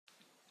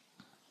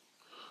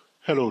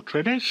Hello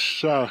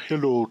traders,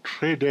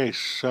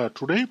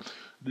 today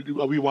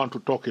we want to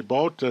talk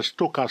about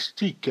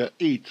Stochastic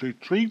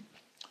 833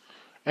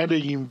 and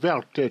the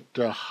inverted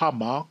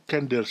hammer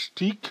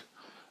candlestick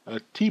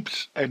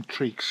tips and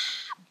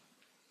tricks.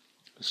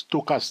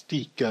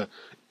 Stochastic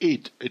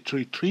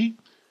 833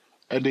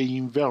 and the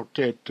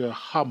inverted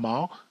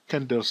hammer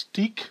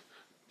candlestick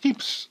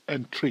tips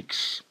and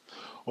tricks.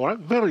 Alright,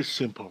 very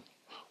simple.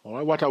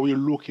 Alright, what are we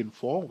looking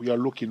for? We are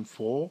looking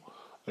for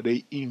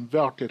the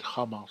inverted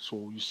hammer.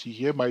 So you see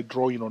here my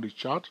drawing on the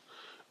chart.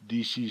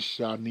 This is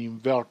an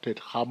inverted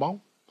hammer.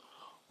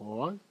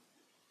 Alright,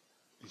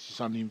 this is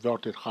an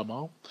inverted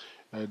hammer.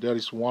 There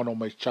is one on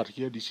my chart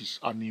here. This is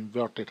an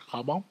inverted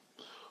hammer.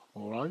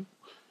 Alright,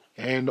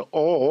 and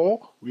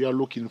or we are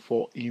looking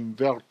for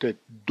inverted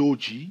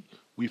doji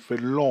with a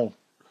long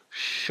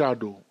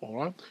shadow.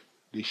 Alright,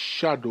 the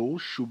shadow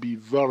should be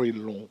very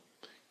long.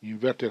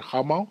 Inverted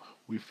hammer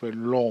with a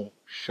long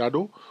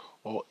shadow,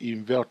 or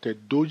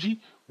inverted doji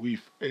with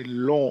a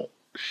long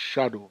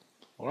shadow.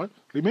 All right.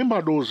 Remember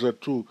those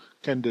two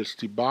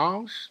candlestick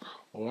bars.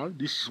 All right.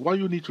 This is what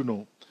you need to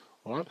know.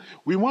 All right.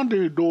 We want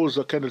those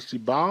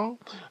candlestick bars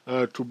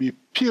to be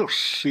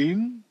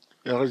piercing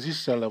a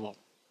resistance level.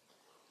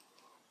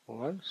 All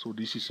right. So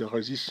this is a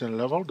resistance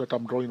level that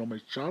I'm drawing on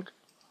my chart.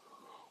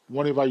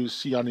 Whenever you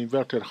see an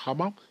inverted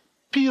hammer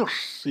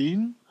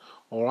piercing,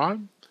 all right,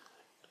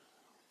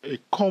 a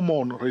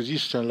common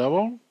resistance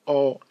level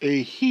or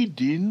a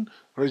hidden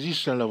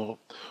resistance level.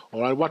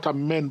 All right, what I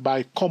meant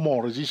by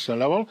common resistance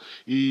level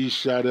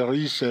is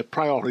the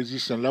prior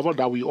resistance level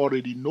that we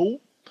already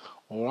know.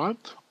 All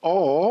right,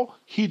 or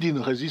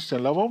hidden resistance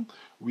level,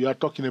 we are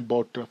talking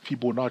about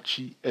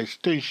Fibonacci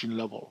extension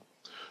level.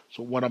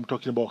 So when I'm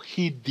talking about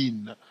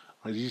hidden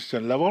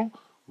resistance level,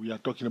 we are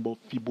talking about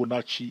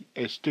Fibonacci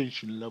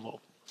extension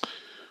level.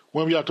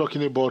 When we are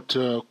talking about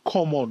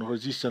common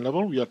resistance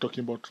level, we are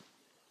talking about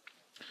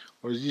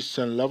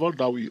resistance level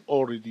that we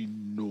already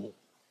know.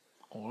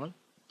 All right,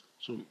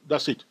 so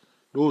that's it.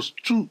 Those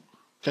two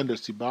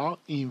candlestick bar,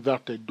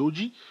 inverted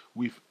doji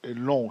with a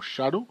long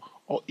shadow,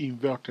 or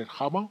inverted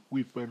hammer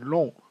with a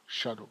long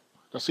shadow.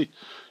 That's it.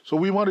 So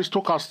we want a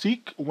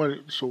stochastic.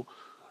 So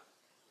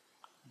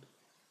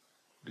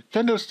the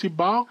candlestick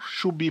bar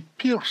should be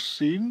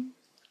piercing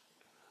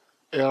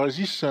a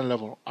resistance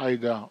level,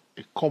 either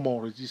a common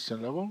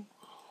resistance level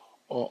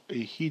or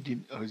a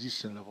hidden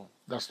resistance level.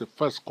 That's the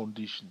first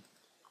condition.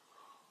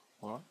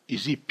 Right.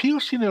 Is it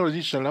piercing a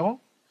resistance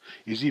level?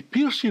 Is it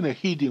piercing a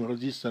hidden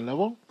resistance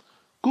level?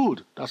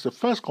 Good. That's the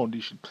first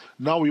condition.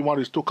 Now we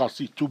want the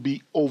stochastic to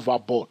be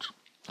overbought.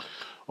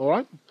 All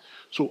right.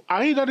 So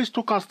either the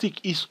stochastic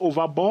is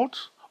overbought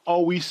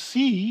or we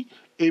see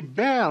a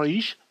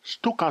bearish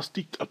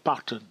stochastic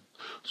pattern.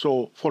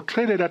 So for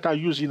traders that are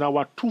using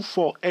our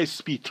 24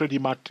 SP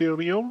trading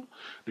material,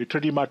 the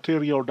trading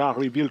material that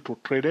revealed to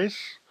traders,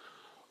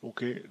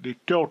 okay, the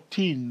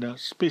 13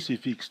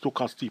 specific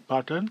stochastic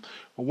pattern,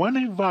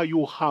 whenever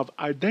you have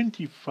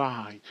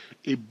identified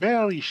a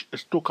bearish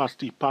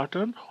stochastic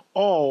pattern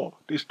or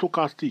the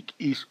stochastic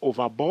is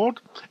overbought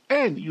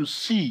and you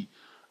see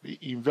the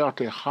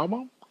inverted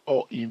hammer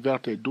or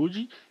inverted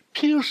doji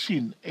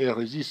piercing a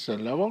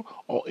resistance level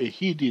or a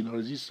hidden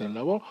resistance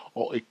level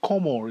or a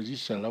common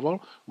resistance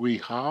level, we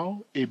have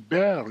a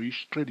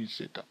bearish trading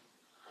setup.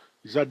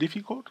 Is that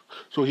difficult?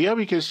 So here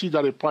we can see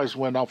that the price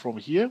went up from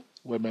here,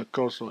 where my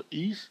cursor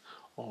is,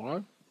 all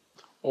right,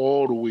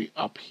 all the way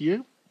up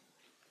here.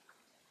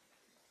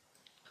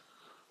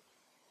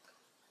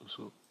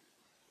 So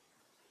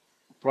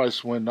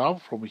price went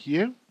up from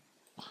here.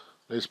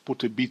 Let's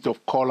put a bit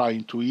of color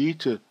into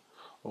it,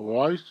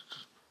 all right,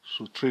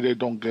 so traders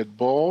don't get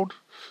bored.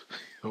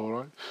 All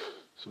right,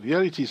 so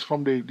here it is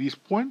from this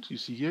point. You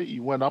see here, it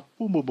went up,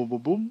 boom, boom, boom,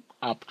 boom, boom,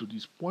 up to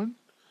this point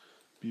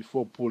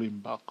before pulling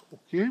back.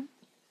 Okay,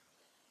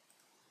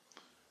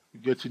 you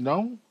get it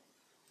now?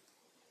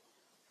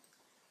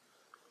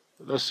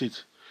 That's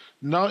it.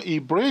 Now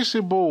it breaks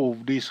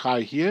above this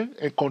high here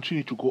and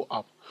continue to go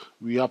up.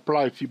 We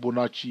apply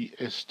Fibonacci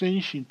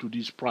extension to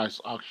this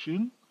price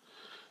action,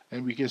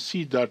 and we can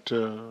see that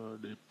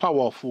the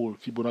powerful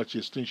Fibonacci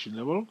extension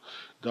level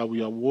that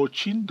we are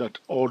watching, that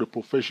all the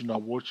professionals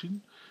are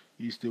watching,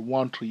 is the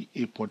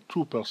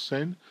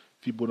 138.2%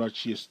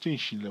 Fibonacci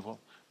extension level.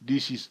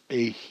 This is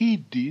a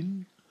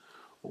hidden,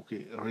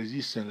 okay,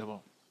 resistance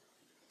level.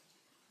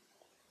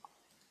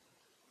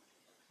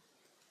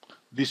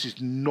 This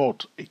is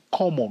not a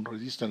common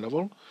resistance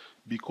level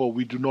because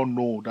we do not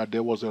know that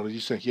there was a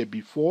resistance here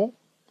before.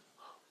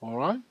 All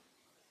right.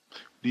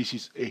 This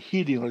is a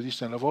hidden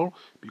resistance level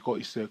because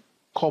it's a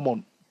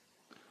common,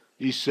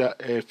 it's a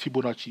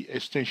Fibonacci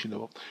extension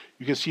level.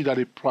 You can see that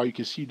you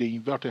can see the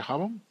inverted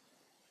hammer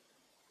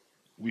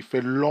with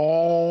a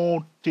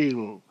long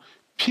tail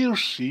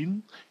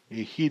piercing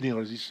a hidden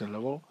resistance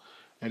level,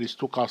 and the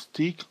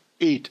stochastic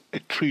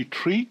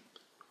 833.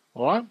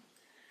 All right.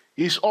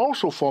 Is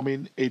also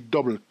forming a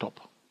double top.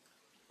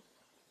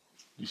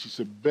 This is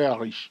a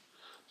bearish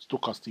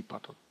stochastic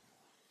pattern.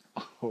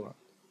 All right.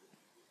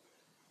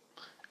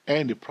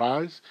 and the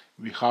price,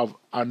 we have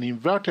an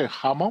inverted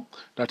hammer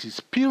that is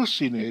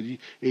piercing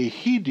a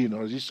hidden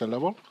resistance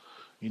level.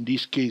 In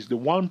this case, the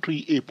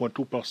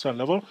 138.2%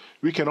 level.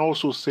 We can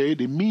also say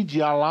the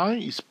median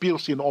line is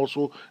piercing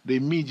also the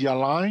median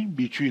line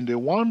between the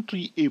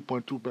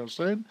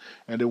 138.2%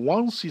 and the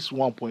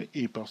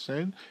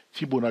 161.8%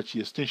 Fibonacci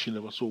extension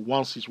level. So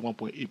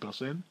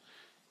 161.8%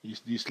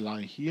 is this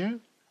line here,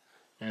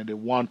 and the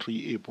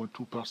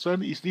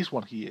 138.2% is this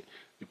one here.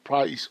 The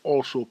price is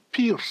also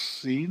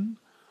piercing.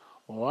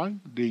 Alright,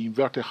 the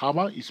inverted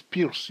hammer is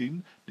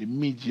piercing the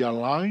median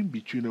line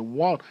between the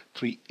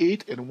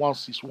 138 and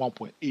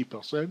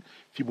 161.8%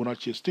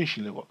 Fibonacci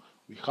extension level.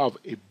 We have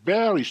a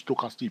bearish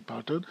stochastic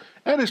pattern,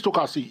 and the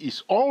stochastic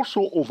is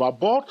also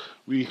overbought.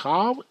 We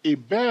have a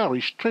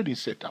bearish trading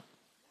setup.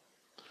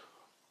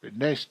 The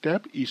next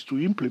step is to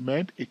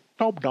implement a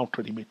top-down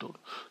trading method.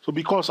 So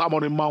because I'm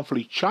on a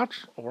monthly chart,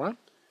 alright,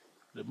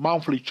 the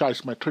monthly chart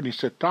is my trading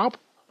setup.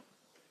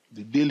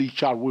 The daily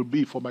chart will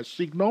be for my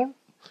signal.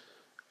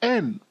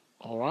 And,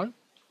 alright,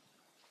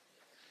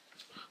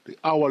 the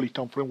hourly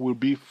time frame will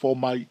be for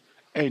my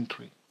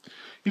entry.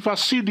 If I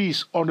see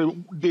this on the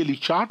daily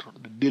chart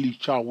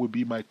will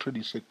be my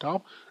trading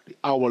setup, the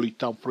hourly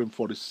time frame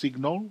for the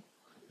signal,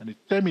 and the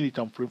 10-minute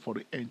time frame for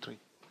the entry.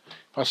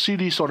 If I see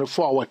this on the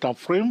 4-hour time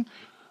frame,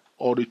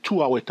 or the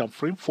 2-hour time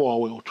frame,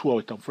 4-hour or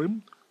 2-hour time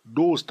frame,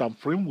 those time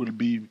frame will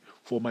be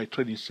for my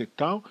trading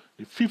setup,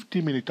 the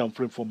 15-minute time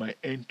frame for my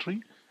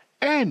entry,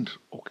 and,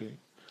 okay,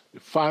 the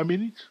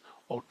 5-minute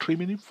or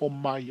 3-minute for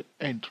my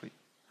entry.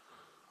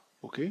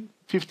 Okay,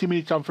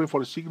 15-minute time frame for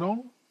the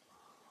signal,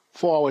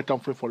 4-hour time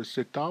frame for the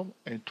setup,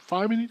 and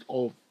 5-minute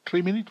or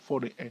 3-minute for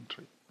the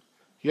entry.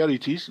 Here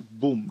it is,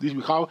 boom. This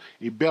we have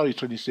a bearish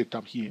trading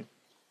setup here.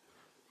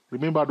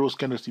 Remember those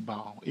candlestick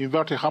bar.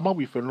 Inverted hammer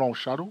with a long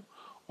shadow,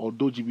 or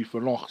doji with a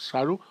long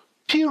shadow,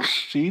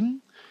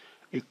 piercing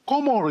a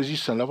common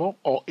resistance level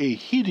or a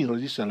hidden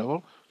resistance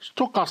level.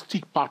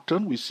 Stochastic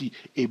pattern, we see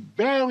a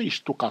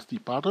bearish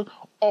stochastic pattern,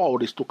 or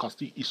the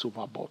stochastic is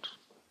overbought.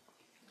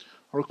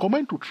 I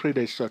recommend to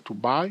traders to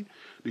buy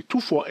the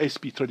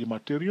 24SP trading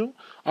material.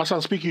 As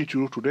I'm speaking to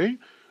you today,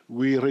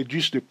 we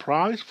reduce the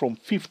price from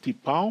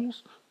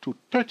 £50 to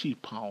 £30.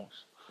 You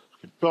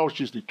can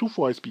purchase the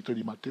 24SP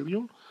trading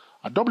material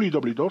at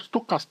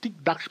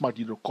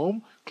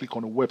www.stochastic-margin.com. Click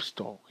on the web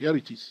store. Here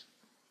it is.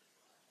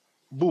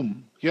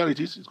 Boom. Here it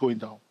is. It's going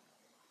down.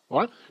 All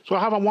right. So I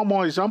have one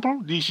more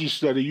example. This is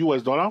the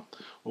US dollar.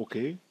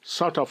 Okay.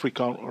 South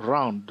African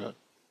rand.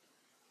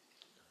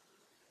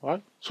 All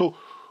right. So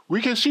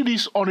we can see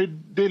this on a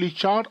daily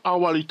chart,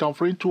 hourly time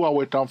frame,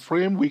 2-hour time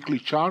frame, weekly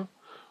chart.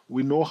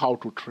 We know how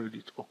to trade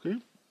it. Okay.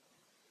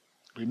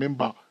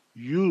 Remember,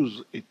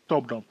 use a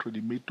top-down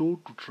trading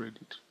method to trade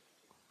it.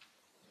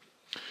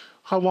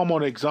 I have one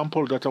more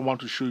example that I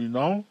want to show you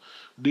now.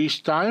 This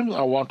time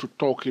I want to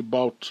talk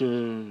about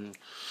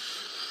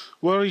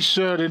where is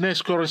the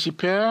next currency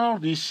pair.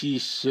 This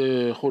is,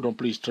 hold on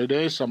please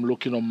traders, I'm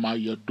looking on my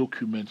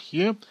document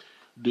here.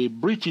 The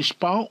British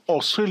pound,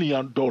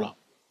 Australian dollar.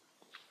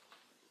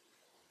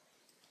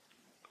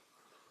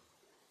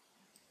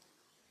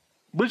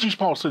 British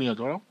pound, Australian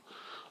dollar.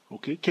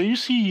 Okay, can you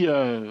see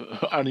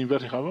an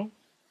inverted hammer?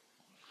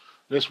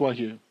 This one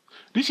here.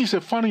 This is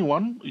a funny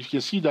one. You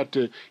can see that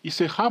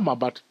it's a hammer,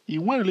 but it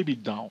went a little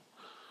bit down.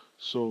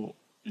 So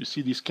you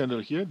see this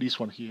candle here, this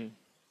one here.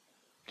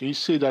 Can you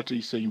say that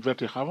it's an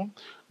inverted hammer?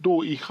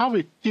 Though it have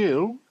a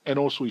tail and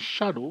also a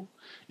shadow,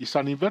 it's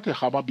an inverted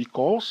hammer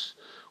because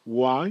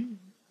why?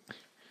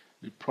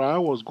 The price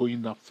was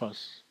going up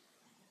first.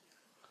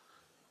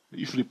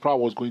 If the price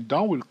was going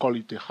down, we'll call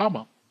it a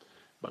hammer.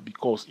 But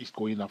because it's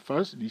going up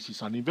first, this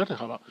is an inverted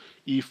hammer.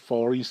 If,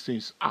 for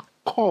instance, I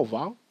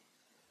cover,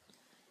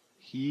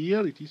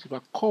 here it is, if I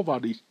cover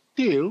the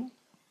tail,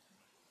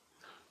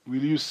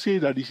 will you say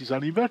that this is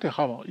an inverted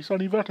hammer? It's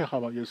an inverted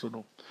hammer, yes or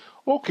no?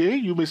 Okay,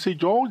 you may say,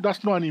 George,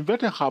 that's not an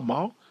inverted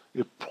hammer,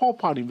 a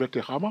proper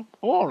inverted hammer.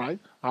 All right,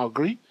 I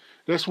agree.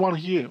 There's one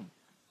here.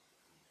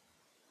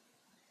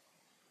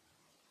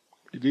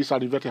 It is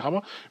an inverted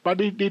hammer, but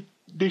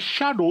the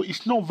shadow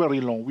is not very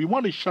long. We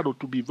want the shadow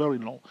to be very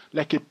long,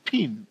 like a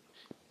pin,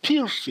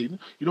 piercing.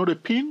 You know the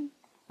pin,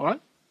 all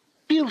right?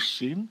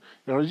 Piercing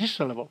the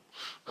resistance level,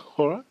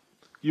 all right?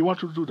 You want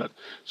to do that.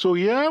 So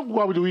here,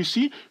 what do we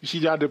see? You see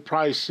that the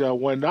price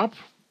went up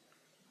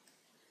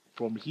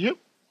from here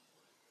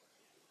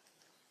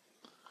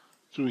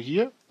to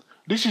here.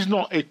 This is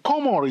not a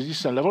common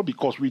resistance level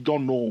because we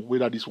don't know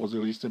whether this was a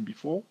resistance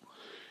before.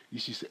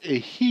 This is a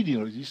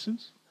hidden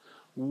resistance.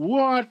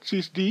 What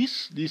is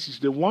this? This is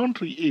the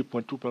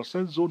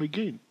 138.2% zone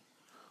again.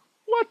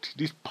 What?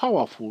 This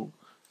powerful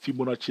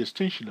Fibonacci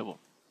extension level.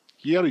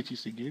 Here it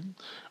is again.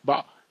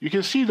 But you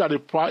can see that the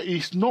price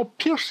is not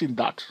piercing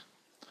that,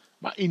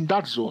 but in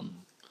that zone.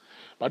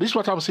 But this is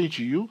what I'm saying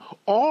to you.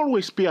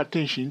 Always pay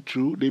attention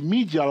to the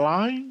median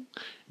line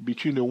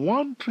between the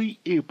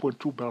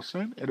 138.2%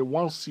 and the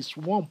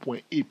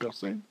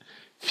 161.8%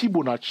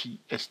 Fibonacci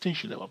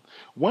extension level.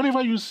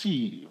 Whenever you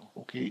see,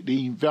 okay,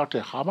 the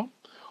inverted hammer,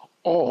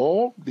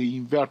 or the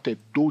inverted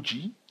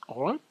doji,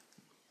 all right,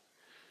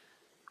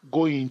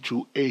 going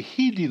to a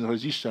hidden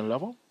resistance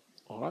level.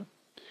 All right.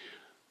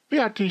 Pay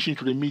attention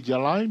to the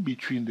median line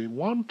between the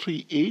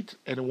 138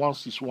 and the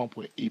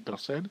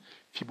 161.8%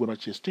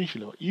 Fibonacci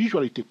extension level.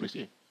 Usually take place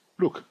here.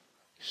 Look,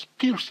 it's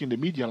piercing the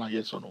median line,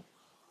 yes or no?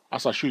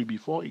 As I showed you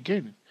before,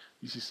 again,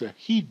 this is a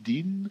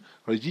hidden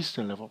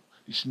resistance level.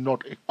 It's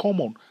not a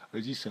common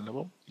resistance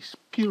level. It's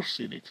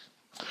piercing it.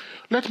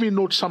 Let me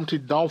note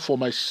something down for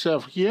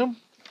myself here.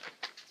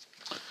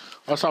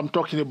 As I'm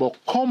talking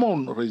about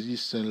common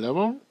resistance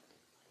level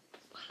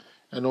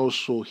and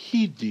also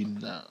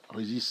hidden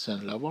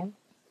resistance level.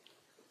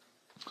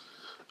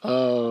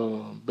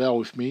 Bear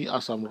with me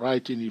as I'm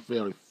writing it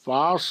very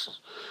fast.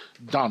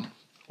 Done.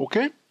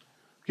 Okay?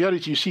 Here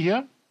it you see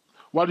here.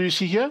 What do you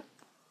see here?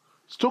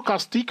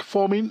 Stochastic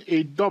forming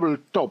a double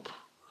top.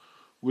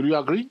 Will you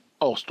agree?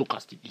 Oh,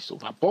 stochastic is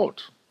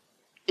overbought.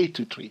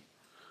 833.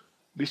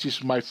 This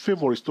is my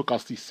favorite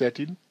stochastic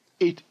setting.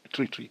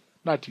 833.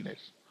 Nothing.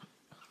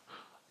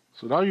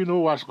 So now you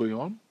know what's going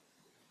on.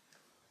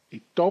 A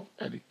top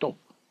and a top.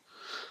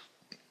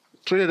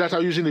 Traders that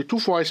are using the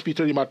 24SP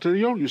trading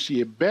material, you see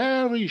a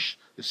bearish,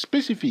 a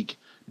specific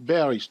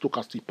bearish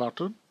stochastic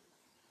pattern.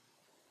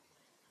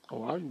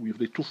 Alright, with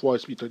the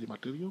 24SP trading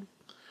material.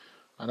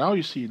 And now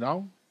you see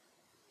now.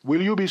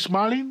 Will you be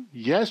smiling?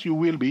 Yes, you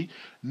will be.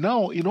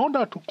 Now, in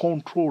order to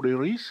control the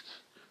risk,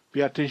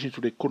 pay attention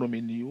to the economy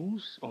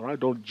news. Alright,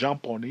 don't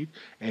jump on it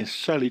and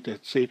sell it and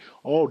say,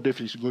 oh,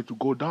 definitely it's going to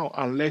go down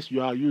unless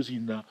you are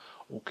using a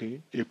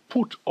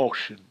put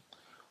auction.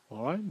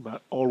 All right,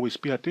 but always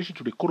pay attention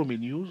to the economy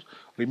news.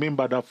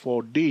 Remember that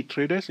for day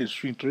traders and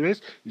swing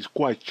traders, it's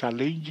quite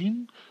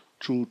challenging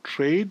to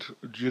trade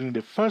during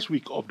the first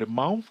week of the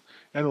month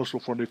and also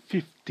from the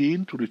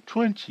 15th to the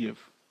 20th.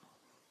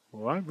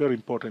 All right, very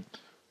important.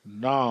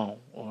 Now,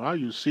 all right,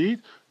 you see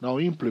it. Now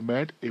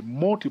implement a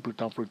multiple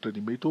time frame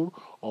trading method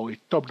or a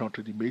top-down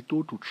trading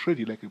method to trade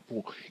it like a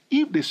pro.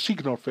 If the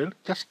signal fails,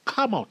 just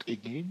come out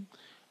again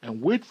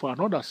and wait for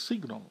another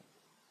signal.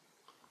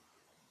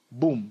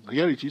 Boom,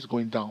 here it is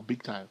going down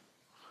big time.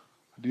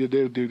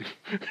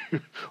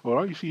 All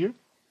right, you see here?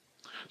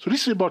 So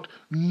this is about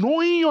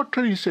knowing your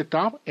trading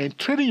setup and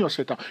trading your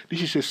setup.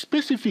 This is a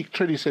specific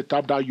trading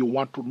setup that you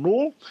want to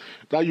know,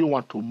 that you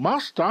want to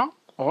master,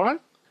 all right?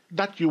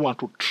 That you want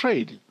to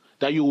trade,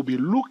 that you will be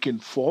looking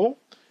for.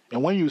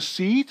 And when you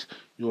see it,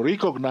 you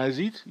recognize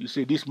it. You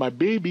say, this is my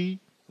baby.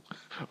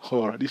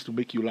 All right, this to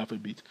make you laugh a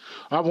bit.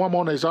 I have one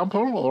more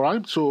example, all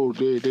right? So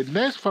the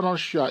next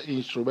financial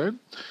instrument.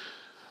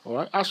 All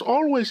right. As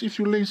always, if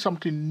you learn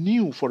something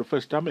new for the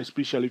first time,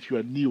 especially if you're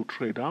a new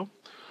trader,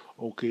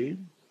 okay,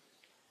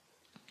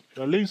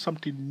 you're learning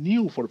something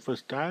new for the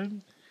first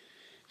time,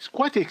 it's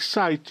quite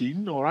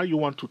exciting, all right? You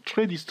want to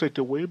trade it straight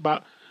away,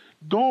 but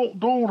don't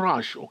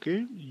rush,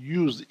 okay?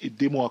 Use a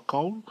demo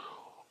account,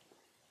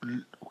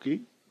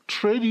 okay?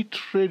 Trade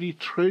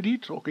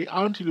it, okay,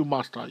 until you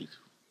master it.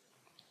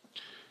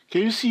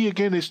 Can you see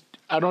again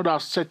another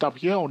setup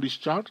here on this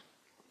chart?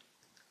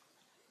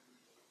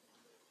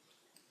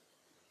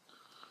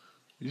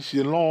 This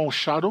is a long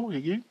shadow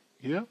again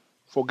here.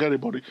 Forget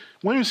about it.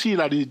 When you see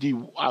that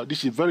this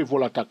is a very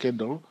volatile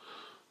candle,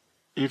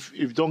 if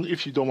you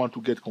don't want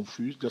to get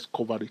confused, just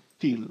cover the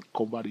tail.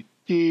 Cover the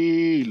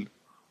tail.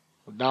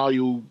 Now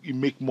it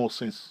make more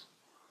sense.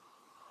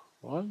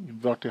 Right?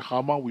 Inverted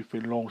hammer with a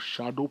long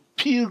shadow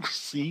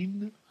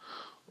piercing.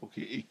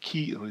 Okay, a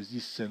key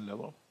resistance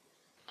level.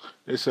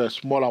 There's a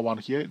smaller one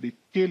here.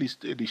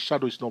 The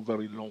shadow is not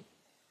very long.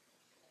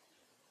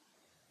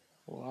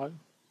 All right.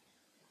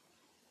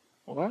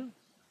 All right.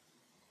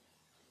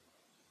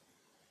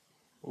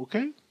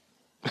 Okay.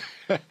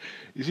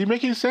 Is it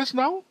making sense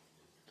now?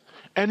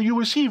 And you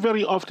will see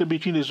very often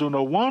between the zone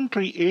of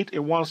 138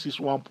 and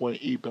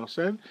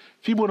 161.8%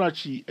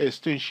 Fibonacci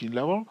extension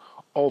level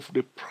of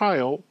the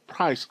prior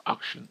price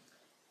action.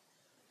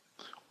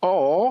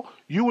 Or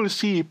you will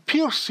see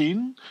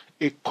piercing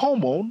a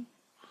common,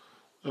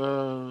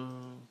 all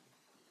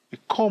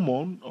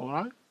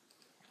right,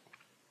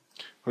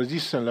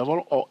 resistance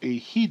level or a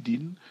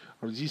hidden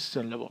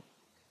resistance level.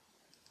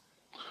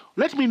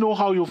 Let me know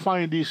how you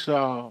find this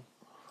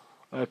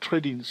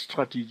trading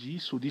strategy.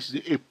 So this is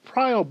a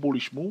prior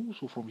bullish move.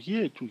 So from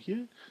here to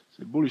here, it's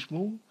a bullish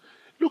move.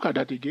 Look at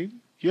that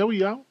again. Here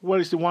we are. Where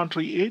is the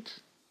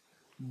 138?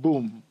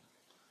 Boom.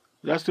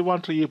 That's the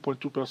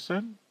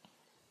 138.2%.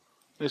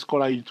 Let's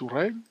call it into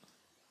red.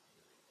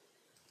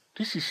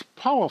 This is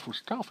powerful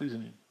stuff,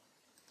 isn't it?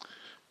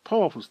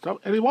 Powerful stuff.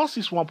 And the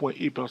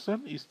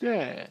 161.8% is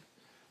there.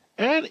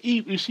 And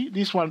if you see,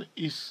 this one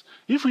is,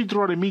 if we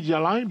draw the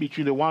median line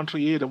between the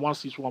 138 and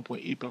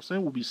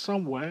 161.8%, will be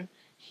somewhere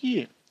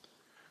here.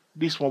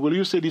 This one, will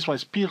you say this one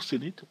is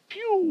piercing it?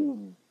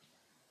 Pew!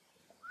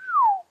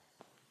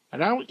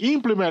 And now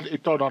implement a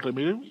top-down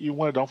medium. He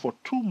went down for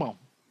 2 months.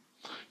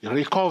 He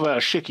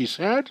recover, shake his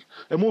head,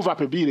 and move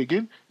up a bit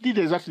again. Did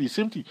exactly the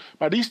same thing.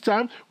 But this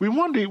time, we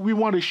want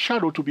the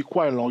shadow to be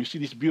quite long. You see,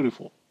 this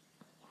beautiful.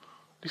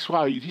 This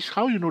is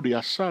how you know they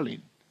are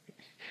selling.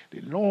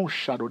 The long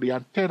shadow, the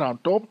antenna on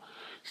top,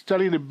 is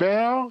telling the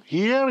bear,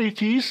 here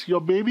it is,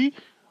 your baby.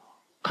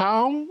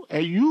 come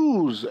and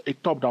use a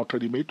top-down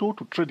trading method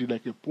to trade it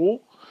like a pro.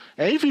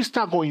 And if it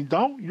start going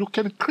down, you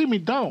can trim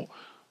it down.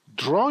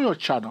 Draw your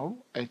channel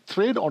and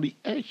trade on the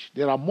edge.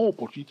 There are more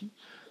opportunity.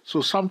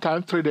 So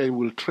sometimes traders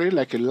will trade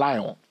like a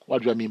lion.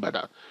 What do I mean by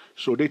that?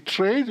 So they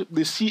trade,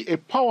 they see a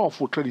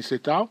powerful trading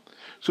setup,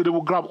 so they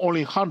will grab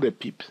only 100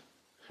 pips.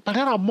 But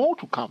there are more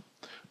to come.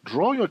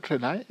 Draw your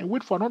trend line and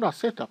wait for another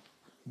setup.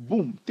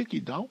 Boom, take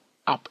it down,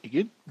 up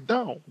again,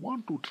 down,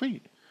 1, 2,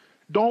 3.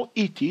 Don't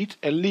eat it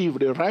and leave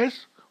the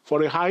rest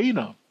for a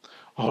hyena.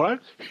 All right?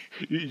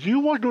 You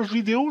watch those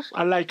videos?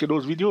 I like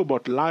those videos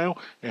about lion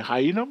and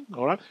hyena.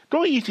 All right?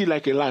 Don't eat it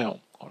like a lion.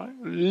 All right?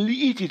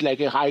 Eat it like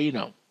a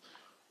hyena.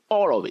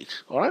 All of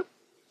it. All right?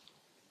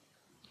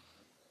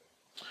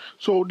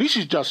 So this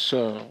is just,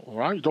 all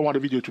right? You don't want the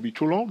video to be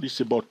too long. This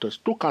is about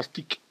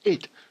Stochastic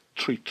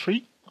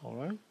 833. All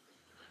right?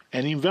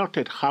 An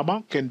inverted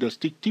hammer,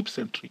 candlestick tips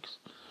and tricks.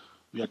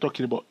 We are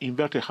talking about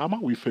inverted hammer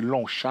with a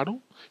long shadow,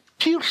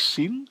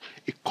 piercing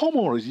a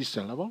common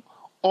resistance level,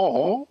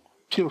 or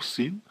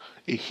piercing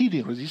a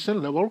hidden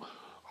resistance level.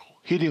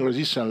 Hidden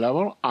resistance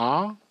level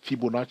are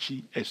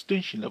Fibonacci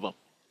extension level.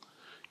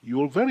 You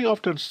will very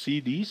often see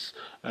this,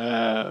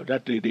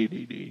 that the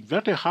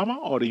inverted hammer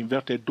or the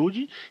inverted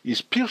doji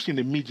is piercing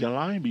the median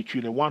line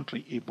between the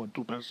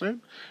 138.2%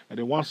 and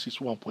the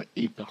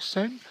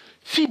 161.8%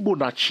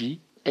 Fibonacci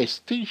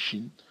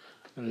extension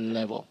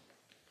level.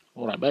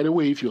 All right, by the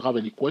way, if you have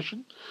any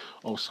question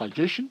or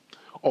suggestion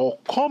or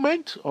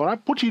comment, all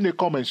right, put it in the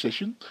comment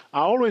section. I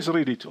always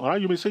read it. All right,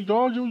 you may say,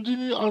 George, you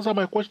didn't answer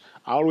my question.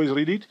 I always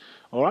read it.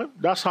 All right,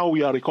 that's how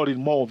we are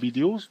recording more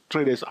videos.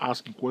 Traders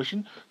asking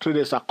questions,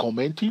 traders are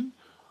commenting.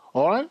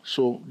 All right,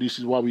 so this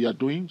is what we are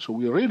doing. So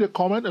we read the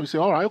comment and we say,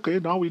 all right, okay,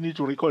 now we need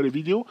to record a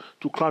video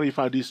to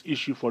clarify this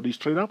issue for this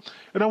trader,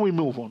 and then we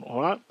move on.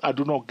 All right, I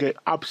do not get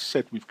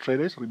upset with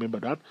traders. Remember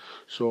that.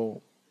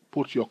 So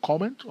put your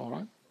comment, all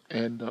right,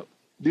 and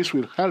this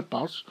will help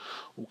us,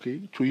 okay,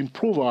 to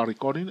improve our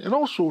recording and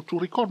also to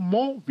record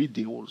more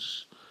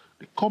videos.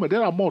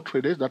 There are more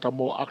traders that are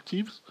more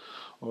active.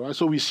 All right,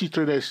 so we see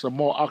traders are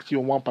more active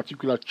on one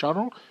particular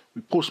channel.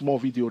 We post more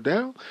video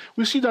there.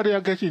 We see that they are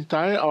getting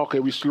tired. Okay,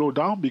 we slow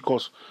down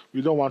because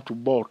we don't want to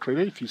bore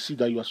traders. If you see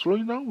that you are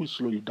slowing down, we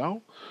slow you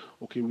down.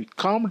 Okay, we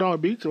calm down a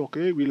bit.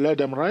 Okay, we let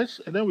them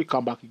rest, and then we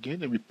come back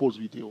again and we post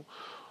video.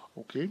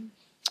 Okay.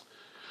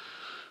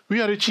 We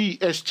are the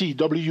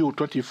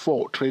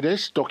GSTW24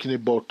 traders talking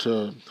about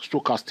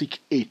Stochastic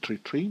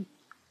 833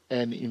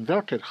 and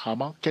inverted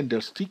hammer,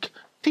 candlestick,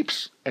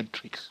 tips and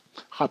tricks.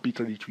 Happy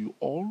trading to you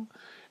all,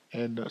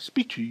 and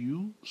speak to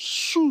you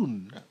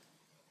soon.